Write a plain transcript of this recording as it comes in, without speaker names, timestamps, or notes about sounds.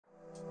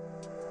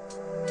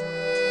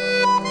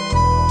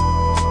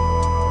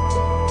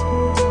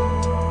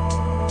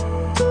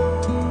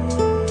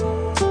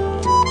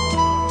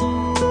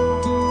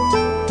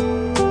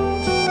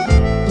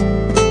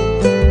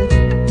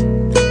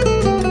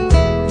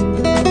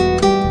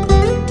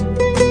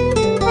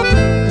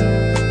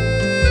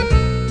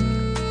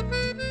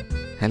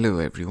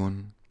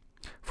everyone.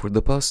 For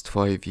the past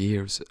 5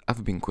 years,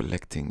 I've been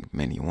collecting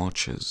many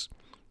watches.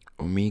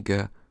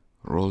 Omega,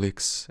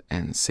 Rolex,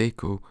 and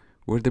Seiko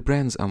were the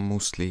brands I'm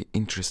mostly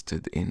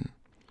interested in.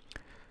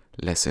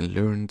 Lesson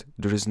learned,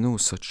 there is no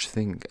such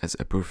thing as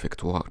a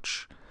perfect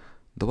watch.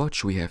 The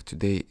watch we have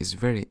today is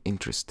very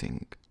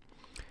interesting.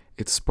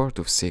 It's part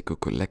of Seiko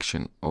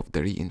collection of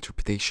the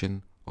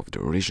reinterpretation of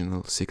the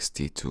original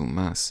 62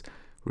 mass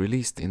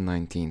released in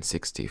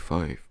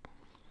 1965.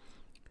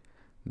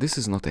 This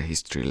is not a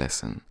history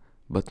lesson,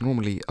 but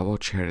normally a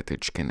watch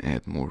heritage can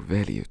add more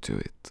value to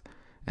it,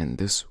 and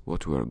this is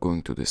what we are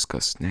going to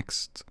discuss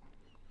next.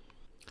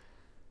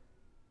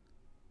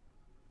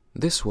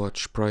 This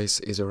watch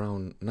price is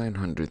around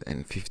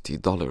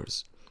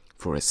 $950.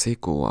 For a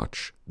Seiko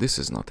watch, this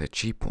is not a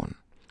cheap one.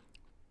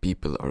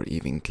 People are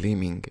even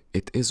claiming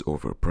it is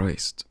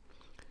overpriced.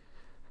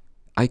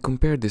 I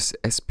compared this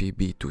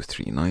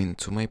SPB239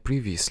 to my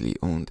previously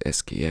owned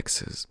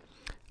SKXs.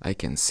 I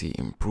can see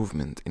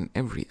improvement in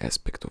every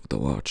aspect of the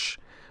watch,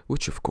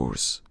 which of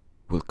course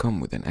will come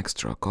with an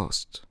extra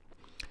cost.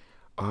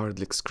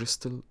 Hardlex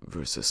crystal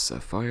versus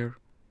sapphire,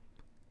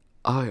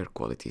 a higher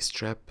quality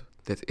strap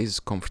that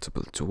is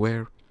comfortable to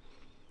wear,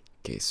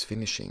 case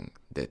finishing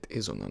that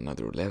is on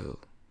another level,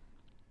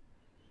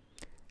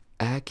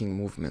 a hacking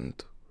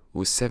movement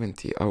with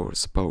 70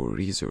 hours power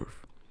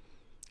reserve,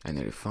 and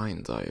a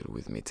refined dial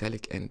with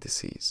metallic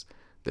indices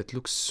that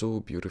looks so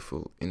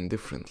beautiful in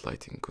different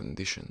lighting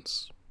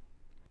conditions.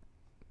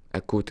 A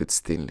coated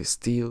stainless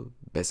steel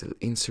bezel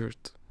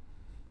insert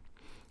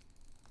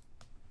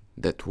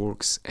that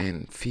works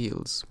and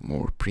feels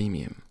more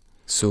premium.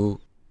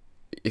 So,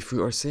 if we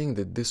are saying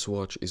that this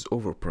watch is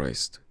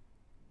overpriced,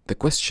 the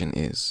question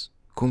is,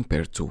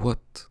 compared to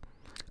what?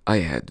 I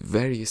had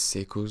various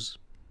Seikos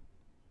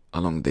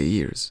along the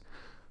years,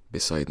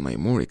 beside my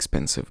more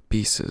expensive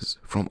pieces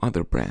from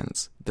other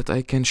brands that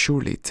I can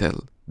surely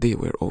tell they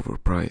were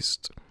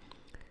overpriced.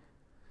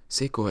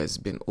 Seiko has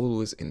been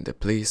always in the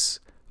place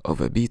of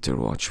a beater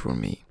watch for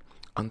me,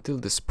 until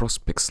this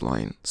Prospects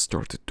line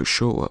started to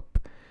show up.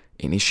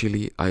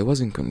 Initially, I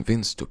wasn't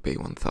convinced to pay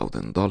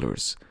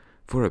 $1,000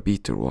 for a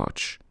beater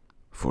watch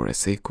for a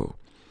Seiko,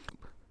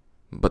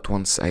 but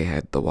once I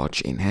had the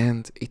watch in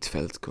hand, it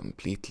felt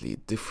completely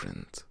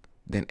different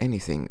than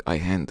anything I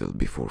handled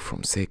before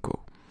from Seiko.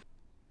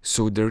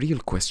 So the real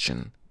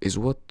question is,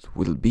 what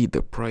will be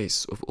the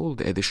price of all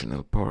the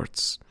additional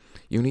parts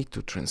you need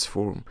to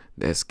transform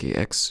the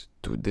SKX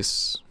to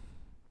this?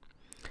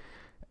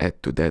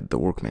 Add to that the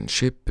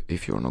workmanship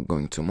if you're not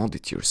going to mod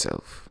it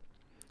yourself.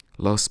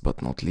 Last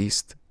but not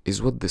least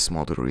is what this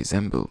model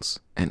resembles,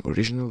 an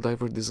original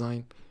diver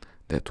design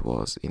that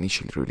was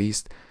initially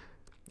released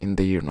in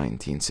the year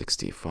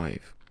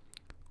 1965.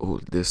 All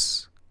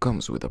this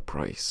comes with a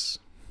price.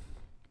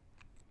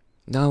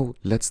 Now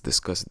let's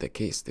discuss the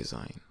case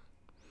design.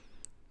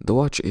 The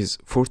watch is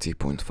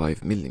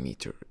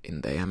 40.5mm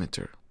in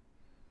diameter,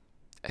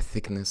 a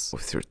thickness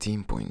of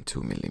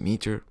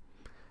 13.2mm,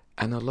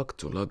 and a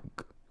lug-to-lug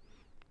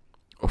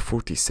of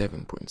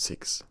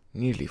 47.6,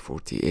 nearly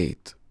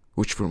 48,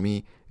 which for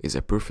me is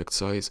a perfect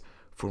size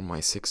for my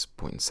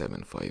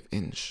 6.75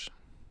 inch.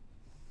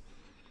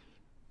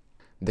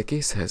 The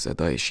case has a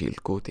dye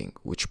shield coating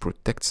which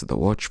protects the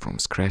watch from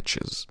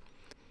scratches.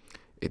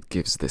 It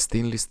gives the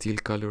stainless steel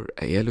color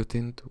a yellow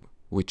tint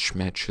which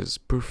matches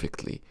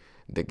perfectly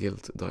the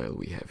gilt dial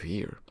we have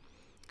here.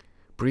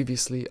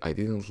 Previously, I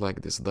didn't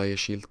like this dye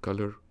shield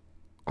color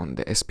on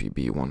the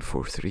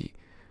SPB143.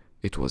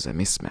 It was a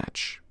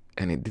mismatch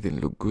and it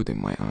didn't look good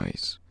in my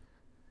eyes.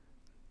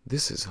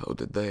 This is how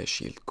the dye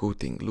shield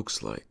coating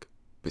looks like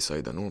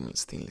beside a normal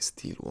stainless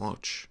steel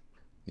watch.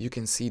 You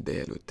can see the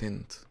yellow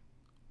tint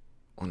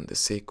on the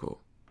Seiko.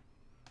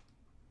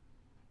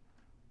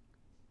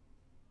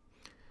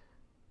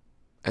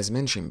 As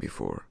mentioned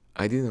before,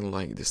 I didn't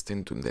like this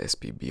tint on the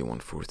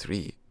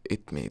SPB143.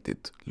 It made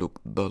it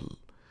look dull,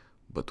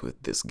 but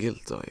with this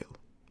gilt dial,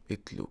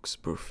 it looks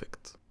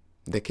perfect.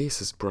 The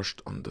case is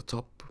brushed on the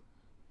top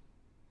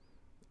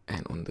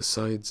and on the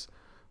sides,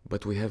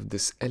 but we have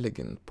this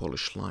elegant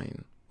polish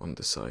line on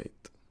the side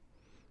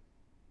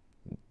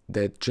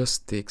that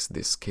just takes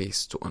this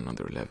case to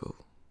another level.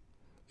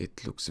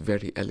 It looks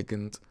very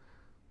elegant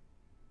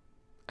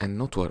and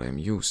not what I'm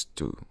used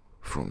to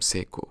from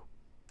Seiko,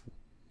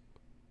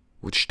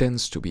 which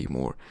tends to be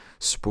more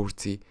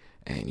sporty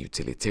and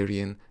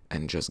utilitarian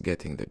and just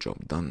getting the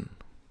job done.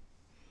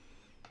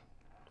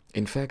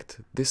 In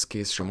fact, this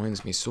case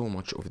reminds me so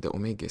much of the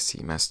Omega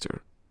Seamaster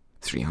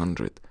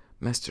 300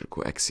 Master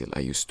Coaxial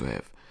I used to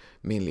have,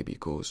 mainly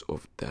because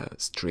of the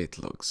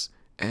straight lugs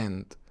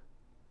and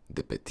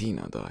the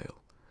patina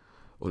dial,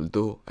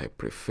 although I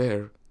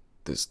prefer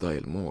this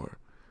dial more,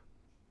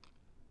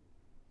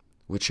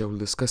 which I will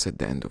discuss at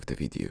the end of the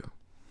video.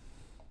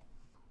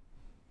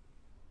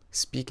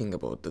 Speaking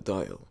about the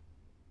dial,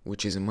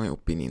 which is in my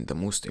opinion the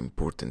most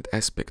important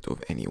aspect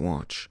of any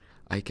watch,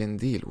 I can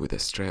deal with a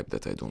strap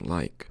that I don't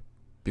like,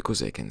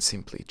 because I can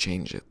simply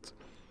change it.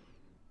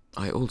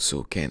 I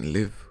also can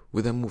live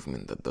with a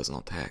movement that does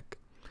not hack.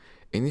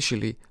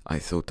 Initially, I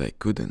thought I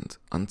couldn't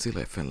until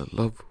I fell in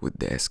love with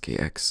the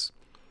SKX.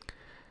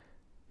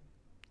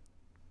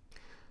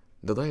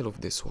 The dial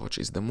of this watch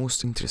is the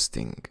most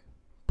interesting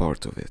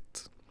part of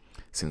it.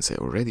 Since I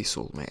already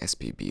sold my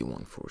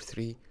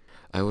SPB143,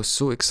 I was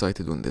so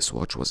excited when this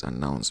watch was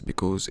announced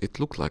because it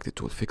looked like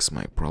it will fix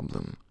my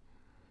problem.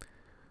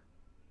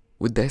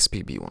 With the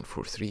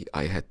SPB143,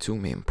 I had two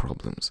main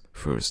problems.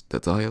 First, the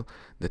dial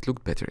that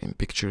looked better in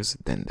pictures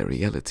than the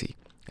reality,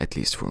 at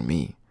least for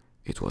me.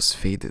 It was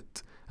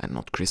faded and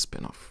not crisp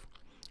enough.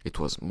 It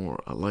was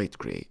more a light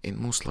gray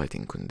in most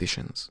lighting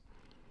conditions.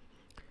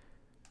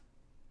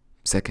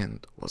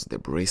 Second was the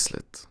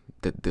bracelet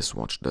that this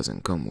watch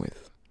doesn't come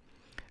with.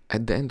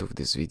 At the end of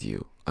this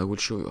video, I will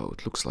show you how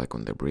it looks like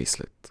on the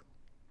bracelet.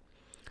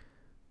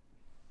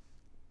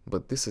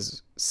 But this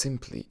is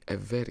simply a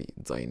very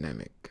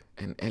dynamic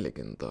and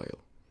elegant dial.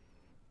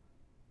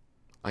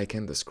 I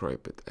can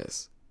describe it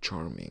as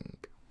charming.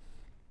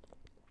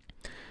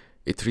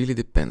 It really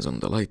depends on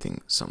the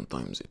lighting.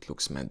 Sometimes it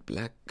looks matte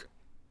black,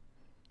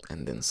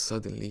 and then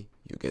suddenly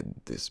you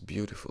get this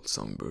beautiful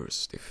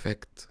sunburst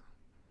effect.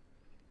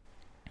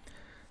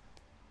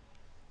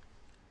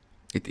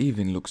 It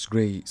even looks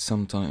grey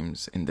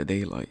sometimes in the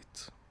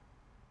daylight.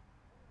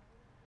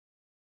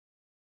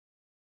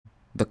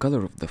 The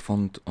color of the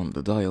font on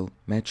the dial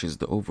matches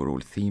the overall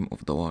theme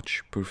of the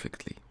watch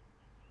perfectly.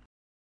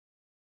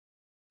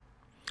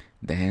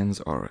 The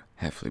hands are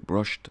halfly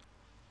brushed,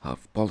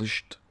 half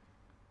polished,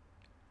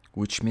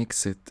 which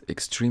makes it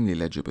extremely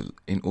legible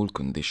in all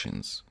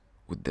conditions,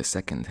 with the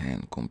second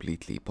hand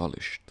completely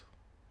polished.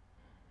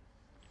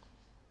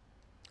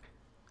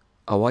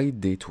 A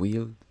wide date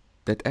wheel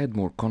that add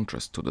more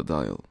contrast to the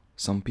dial.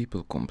 Some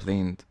people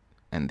complained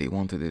and they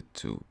wanted it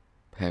to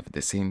have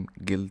the same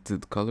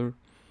gilded color.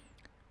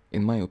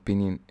 In my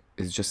opinion,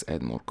 it just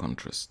add more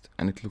contrast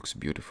and it looks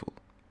beautiful.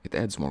 It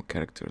adds more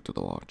character to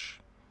the watch.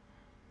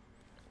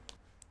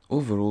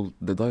 Overall,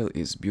 the dial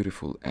is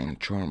beautiful and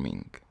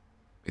charming.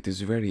 It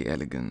is very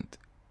elegant.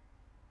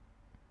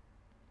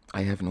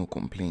 I have no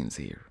complaints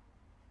here.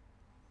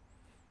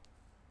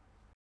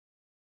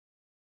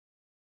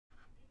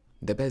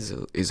 The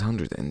bezel is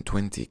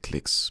 120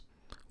 clicks.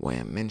 Why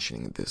I'm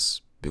mentioning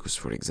this? Because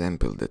for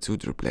example, the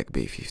Tudor Black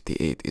Bay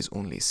 58 is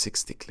only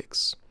 60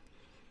 clicks.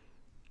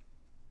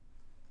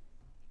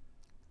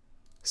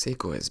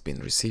 SEIKO has been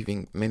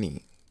receiving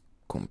many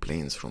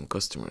complaints from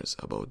customers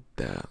about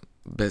the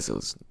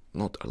bezels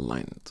not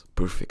aligned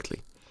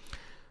perfectly.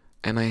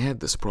 And I had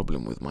this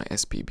problem with my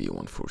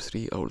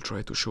SPB143. I will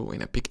try to show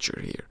in a picture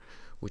here,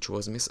 which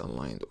was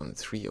misaligned on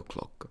 3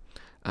 o'clock.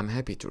 I'm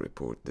happy to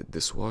report that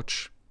this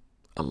watch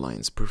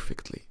aligns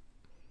perfectly.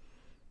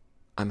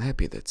 I'm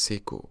happy that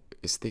SEIKO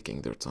is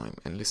taking their time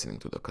and listening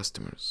to the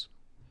customers.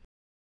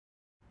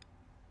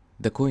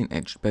 The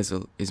coin-edged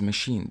bezel is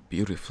machined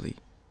beautifully,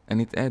 and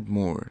it adds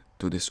more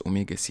to this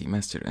Omega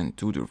Seamaster and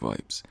Tudor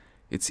vibes.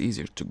 It's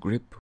easier to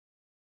grip.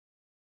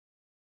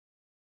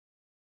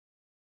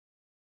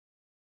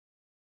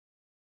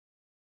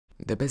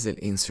 The bezel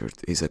insert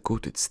is a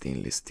coated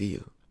stainless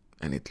steel,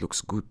 and it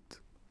looks good.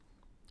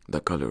 The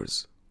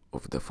colors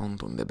of the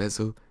font on the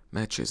bezel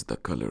matches the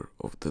color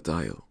of the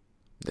dial,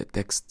 the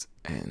text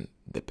and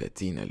the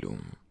patina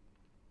lume.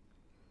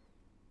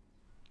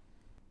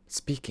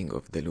 Speaking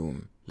of the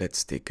lume,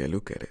 let's take a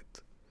look at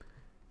it.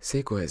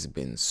 SEIKO has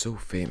been so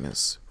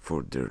famous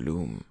for their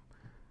lume.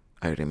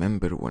 I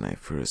remember when I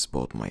first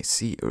bought my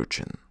Sea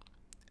Urchin,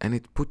 and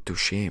it put to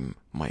shame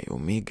my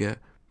Omega,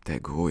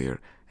 Tag Heuer,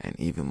 and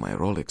even my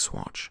Rolex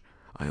watch.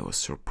 I was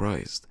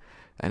surprised,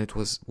 and it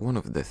was one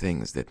of the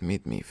things that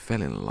made me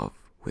fall in love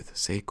with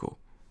SEIKO.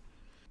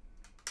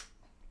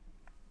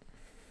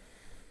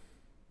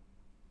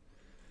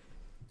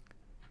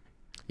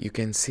 You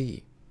can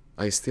see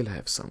I still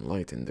have some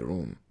light in the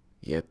room,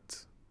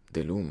 yet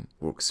the lume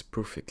works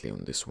perfectly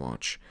on this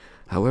watch.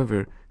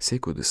 However,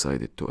 SEIKO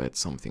decided to add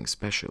something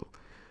special.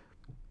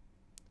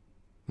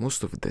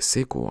 Most of the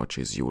SEIKO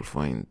watches you will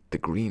find the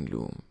green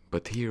lume,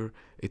 but here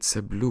it's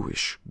a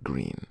bluish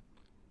green,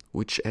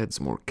 which adds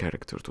more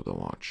character to the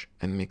watch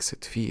and makes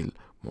it feel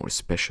more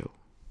special.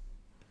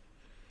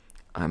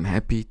 I'm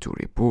happy to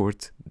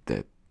report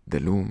that the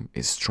lume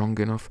is strong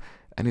enough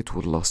and it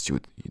will last you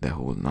the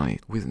whole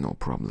night with no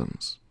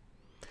problems.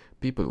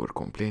 People were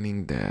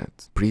complaining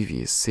that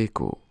previous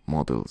SEIKO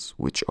models,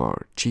 which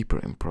are cheaper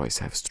in price,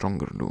 have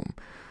stronger lume,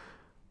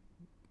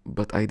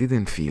 but I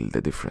didn't feel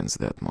the difference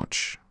that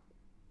much.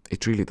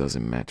 It really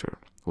doesn't matter.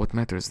 What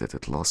matters is that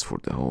it lasts for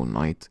the whole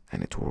night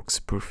and it works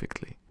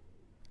perfectly.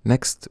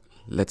 Next,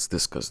 let's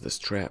discuss the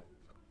strap.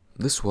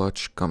 This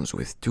watch comes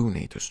with two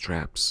NATO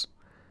straps,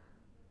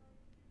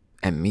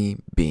 and me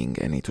being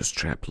a NATO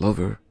strap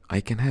lover, I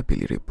can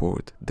happily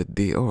report that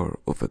they are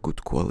of a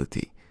good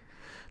quality.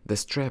 The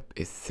strap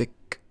is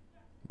thick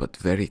but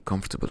very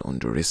comfortable on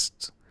the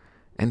wrist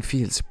and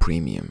feels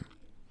premium.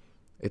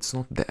 It's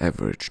not the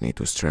average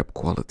NATO strap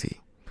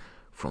quality.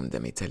 From the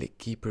metallic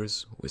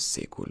keepers with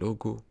SEIKO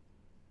logo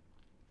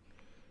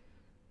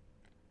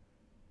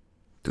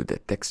to the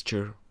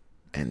texture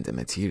and the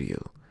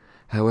material.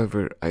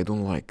 However, I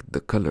don't like the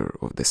color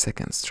of the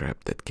second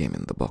strap that came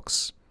in the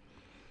box.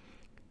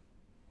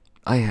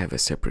 I have a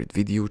separate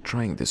video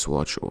trying this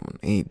watch on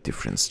 8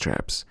 different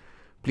straps.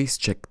 Please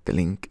check the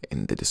link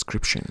in the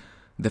description.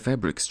 The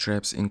fabric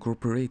straps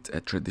incorporate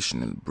a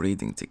traditional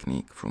braiding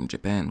technique from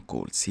Japan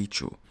called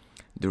Reissue.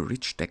 The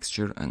rich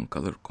texture and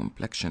color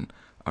complexion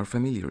are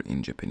familiar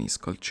in Japanese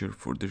culture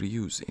for their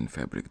use in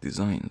fabric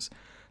designs,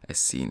 as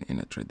seen in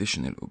a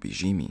traditional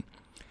obijimi,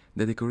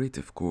 the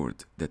decorative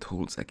cord that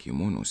holds a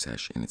kimono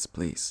sash in its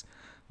place.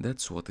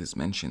 That's what is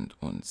mentioned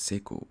on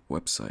SEIKO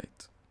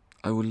website.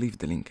 I will leave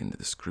the link in the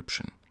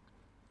description.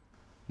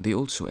 They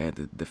also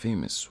added the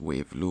famous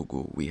wave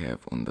logo we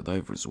have on the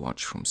diver's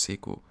watch from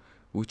SEIKO,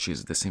 which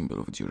is the symbol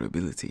of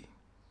durability.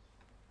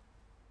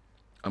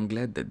 I'm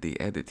glad that they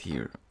added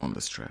here on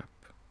the strap.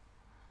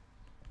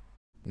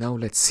 Now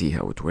let's see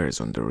how it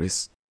wears on the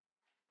wrist.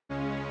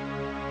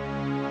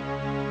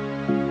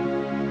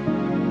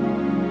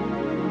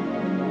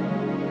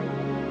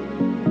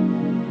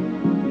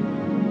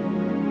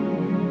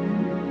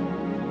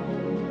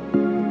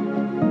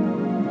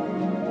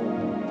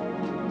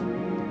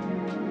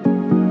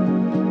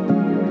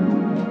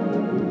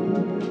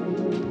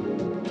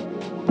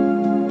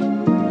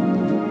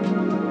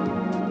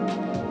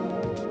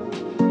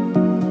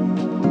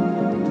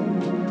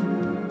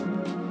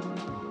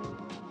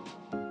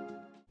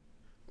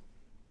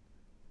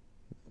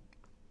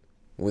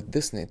 With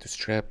this NATO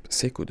strap,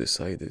 SEIKO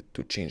decided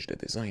to change the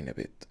design a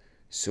bit,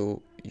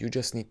 so you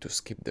just need to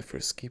skip the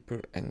first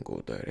keeper and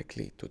go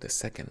directly to the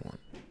second one.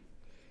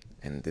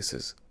 And this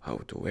is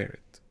how to wear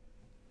it.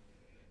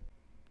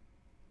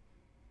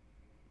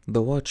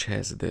 The watch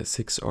has the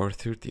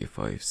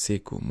 6R35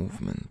 SEIKO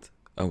movement,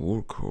 a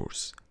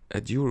workhorse, a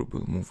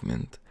durable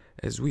movement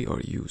as we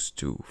are used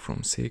to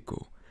from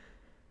SEIKO.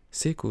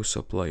 SEIKO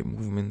supply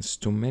movements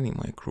to many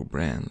micro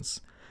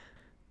brands.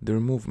 Their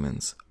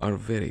movements are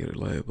very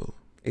reliable.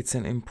 It's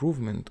an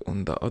improvement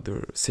on the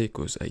other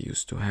SEIKOs I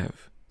used to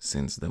have,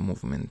 since the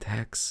movement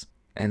hacks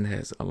and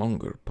has a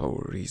longer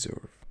power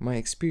reserve. My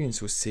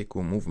experience with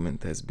SEIKO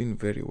movement has been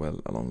very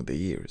well along the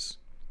years.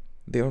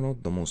 They are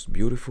not the most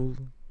beautiful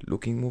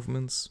looking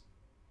movements,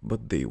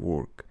 but they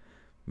work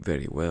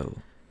very well.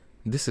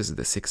 This is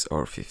the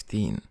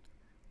 6R15.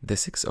 The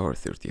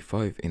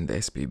 6R35 in the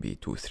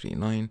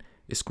SPB239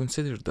 is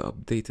considered the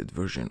updated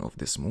version of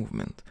this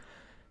movement.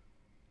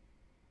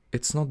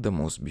 It's not the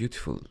most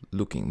beautiful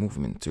looking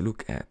movement to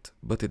look at,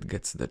 but it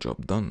gets the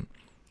job done.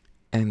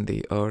 And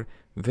they are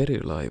very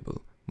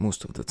reliable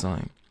most of the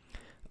time.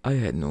 I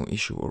had no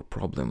issue or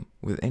problem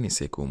with any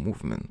SEIKO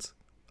movement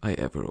I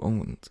ever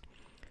owned.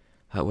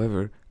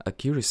 However,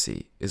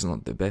 accuracy is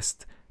not the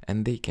best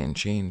and they can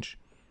change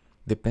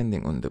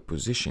depending on the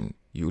position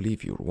you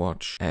leave your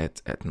watch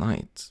at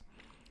night.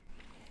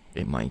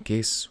 In my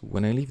case,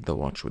 when I leave the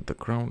watch with the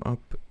crown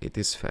up, it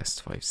is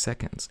fast 5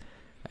 seconds.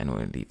 And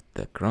when I leave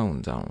the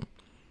crown down,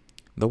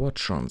 the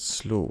watch runs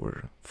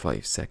slower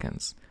 5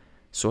 seconds.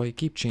 So I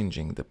keep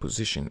changing the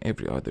position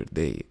every other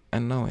day,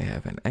 and now I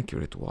have an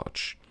accurate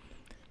watch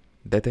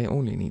that I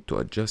only need to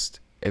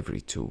adjust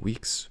every 2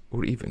 weeks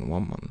or even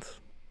 1 month.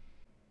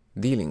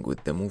 Dealing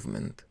with the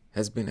movement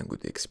has been a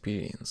good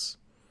experience.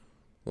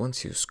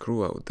 Once you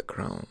screw out the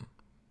crown,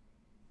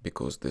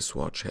 because this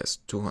watch has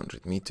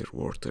 200-meter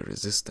water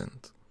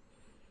resistant,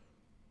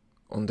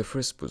 on the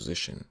first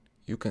position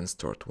you can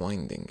start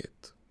winding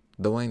it.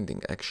 The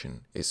winding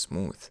action is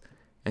smooth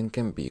and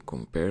can be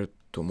compared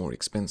to more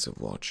expensive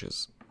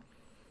watches.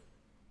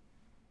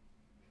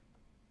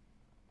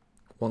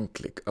 One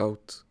click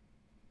out,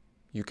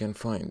 you can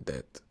find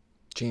that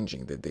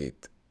changing the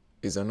date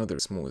is another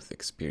smooth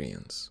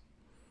experience.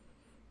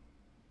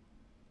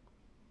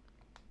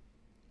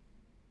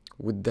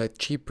 With the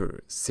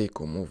cheaper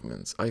SEIKO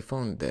movements, I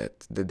found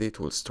that the date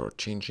will start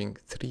changing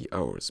 3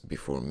 hours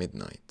before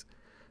midnight.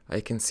 I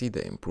can see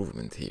the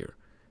improvement here.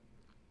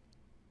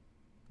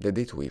 The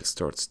date wheel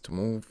starts to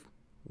move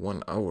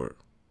 1 hour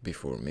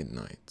before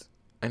midnight,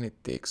 and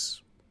it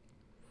takes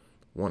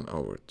 1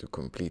 hour to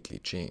completely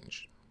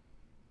change.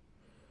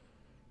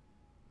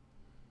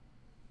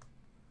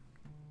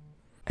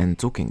 And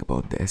talking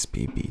about the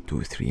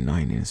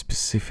SPB239 in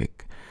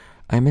specific,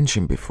 I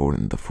mentioned before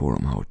in the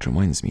forum how it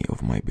reminds me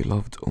of my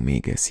beloved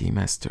Omega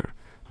Seamaster,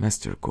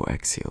 Master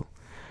Coaxial.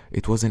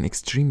 It was an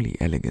extremely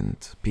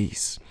elegant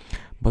piece,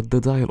 but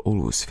the dial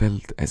always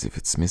felt as if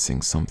it's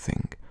missing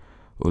something.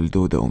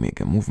 Although the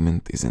Omega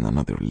movement is in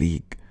another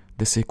league,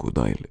 the SEIKO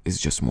dial is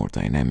just more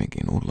dynamic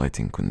in all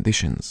lighting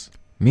conditions.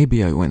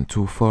 Maybe I went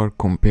too far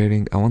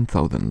comparing a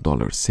 $1,000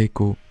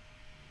 SEIKO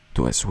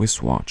to a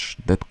Swiss watch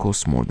that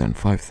costs more than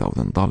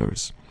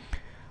 $5,000.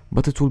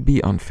 But it will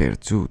be unfair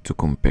too to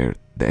compare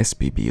the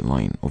SPB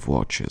line of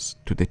watches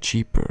to the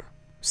cheaper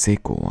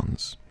SEIKO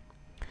ones,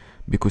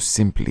 because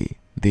simply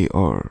they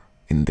are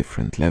in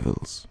different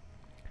levels.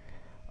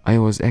 I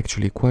was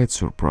actually quite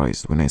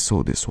surprised when I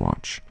saw this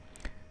watch.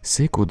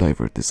 SEIKO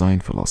diver design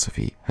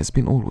philosophy has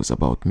been always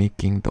about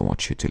making the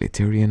watch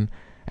utilitarian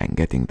and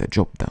getting the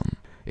job done.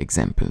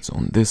 Examples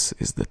on this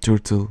is the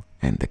Turtle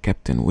and the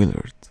Captain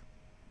Willard.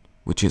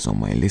 which is on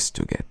my list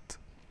to get.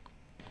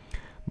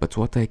 But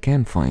what I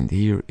can find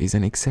here is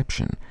an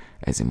exception,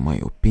 as in my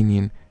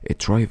opinion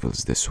it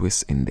rivals the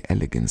Swiss in the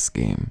elegance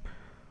game,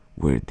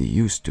 where they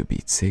used to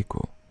beat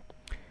SEIKO.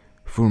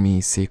 For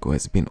me, SEIKO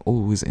has been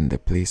always in the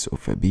place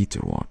of a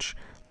beater watch,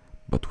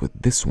 but with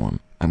this one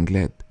I'm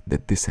glad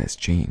that this has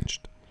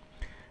changed.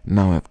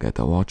 Now I've got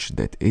a watch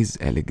that is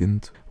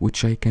elegant,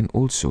 which I can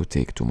also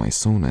take to my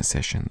sauna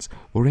sessions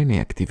or any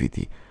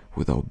activity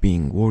without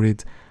being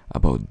worried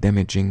about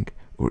damaging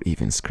or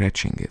even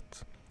scratching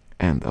it.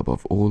 And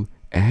above all,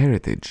 a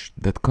heritage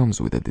that comes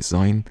with a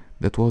design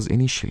that was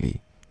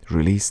initially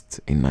released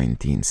in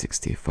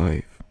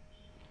 1965.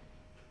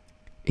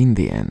 In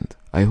the end,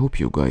 I hope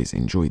you guys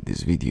enjoyed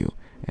this video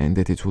and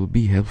that it will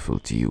be helpful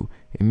to you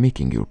in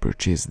making your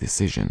purchase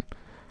decision.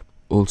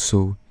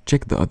 Also,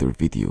 check the other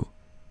video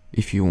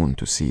if you want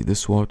to see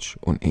this watch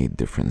on 8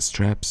 different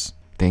straps.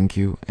 Thank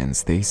you and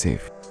stay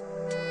safe.